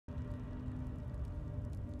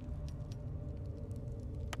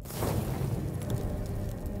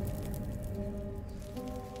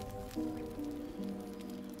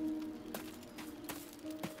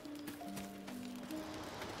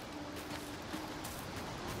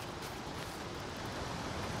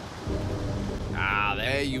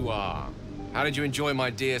there you are. How did you enjoy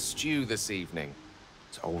my dear stew this evening?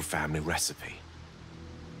 It's an old family recipe.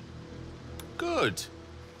 Good.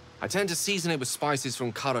 I tend to season it with spices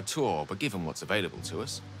from Karator, but given what's available to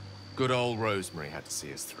us, good old rosemary had to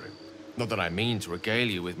see us through. Not that I mean to regale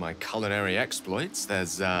you with my culinary exploits.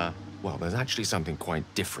 There's actually something quite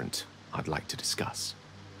different I'd like to discuss.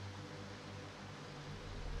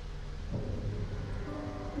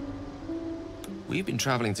 We've been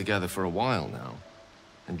traveling together for a while now,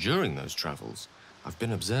 and during those travels, I've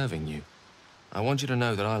been observing you. I want you to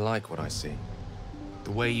know that I like what I see.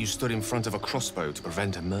 The way you stood in front of a crossbow to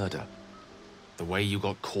prevent a murder. The way you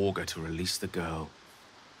got Korga to release the girl.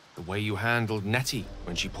 The way you handled Nettie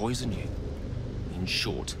when she poisoned you. In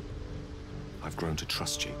short, I've grown to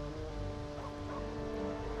trust you.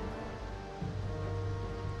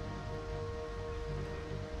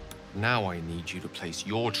 Now I need you to place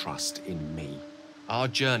your trust in me. Our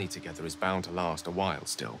journey together is bound to last a while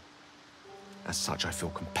still. As such, I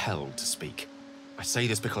feel compelled to speak. I say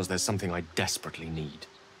this because there's something I desperately need.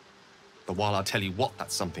 But while I'll tell you what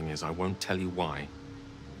that something is, I won't tell you why.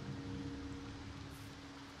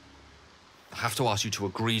 I have to ask you to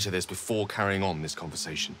agree to this before carrying on this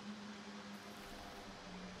conversation.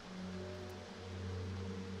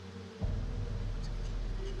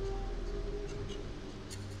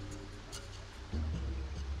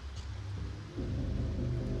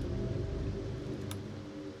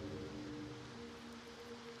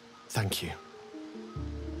 Thank you.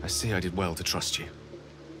 I see I did well to trust you.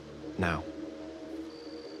 Now,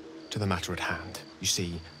 to the matter at hand. You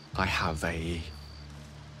see, I have a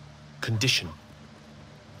condition.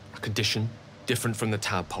 A condition different from the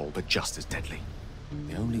Tadpole, but just as deadly.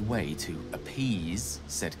 The only way to appease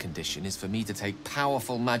said condition is for me to take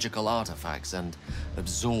powerful magical artifacts and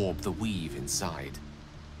absorb the weave inside.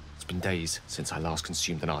 It's been days since I last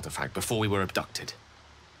consumed an artifact, before we were abducted.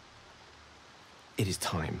 It is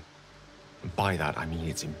time. And by that, I mean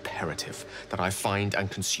it's imperative that I find and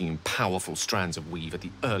consume powerful strands of weave at the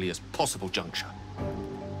earliest possible juncture.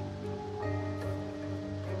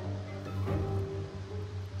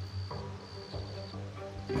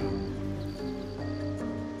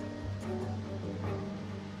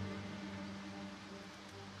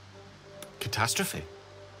 Catastrophe.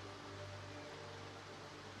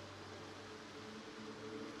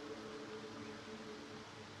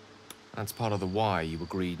 That's part of the why you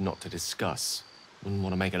agreed not to discuss. Wouldn't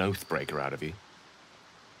want to make an oath-breaker out of you.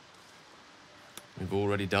 We've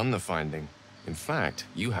already done the finding. In fact,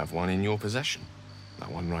 you have one in your possession.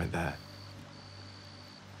 That one right there.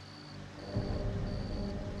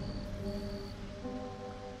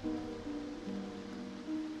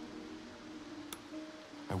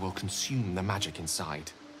 I will consume the magic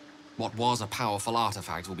inside. What was a powerful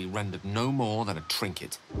artifact will be rendered no more than a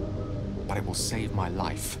trinket. But it will save my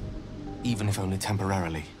life. Even if only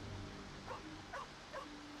temporarily.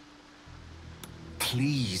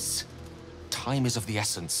 Please. Time is of the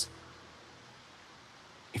essence.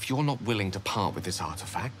 If you're not willing to part with this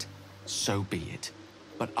artifact, so be it.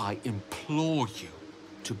 But I implore you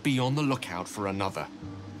to be on the lookout for another.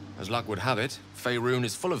 As luck would have it, Faerun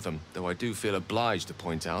is full of them, though I do feel obliged to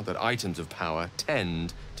point out that items of power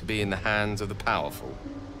tend to be in the hands of the powerful.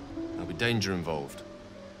 There'll be danger involved,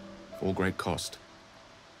 or great cost.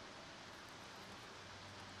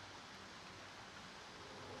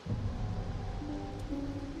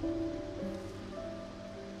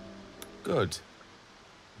 Good.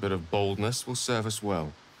 A bit of boldness will serve us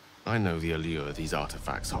well. I know the allure these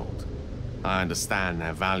artifacts hold. I understand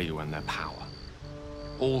their value and their power.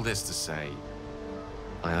 All this to say,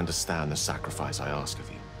 I understand the sacrifice I ask of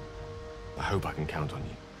you. I hope I can count on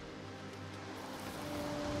you.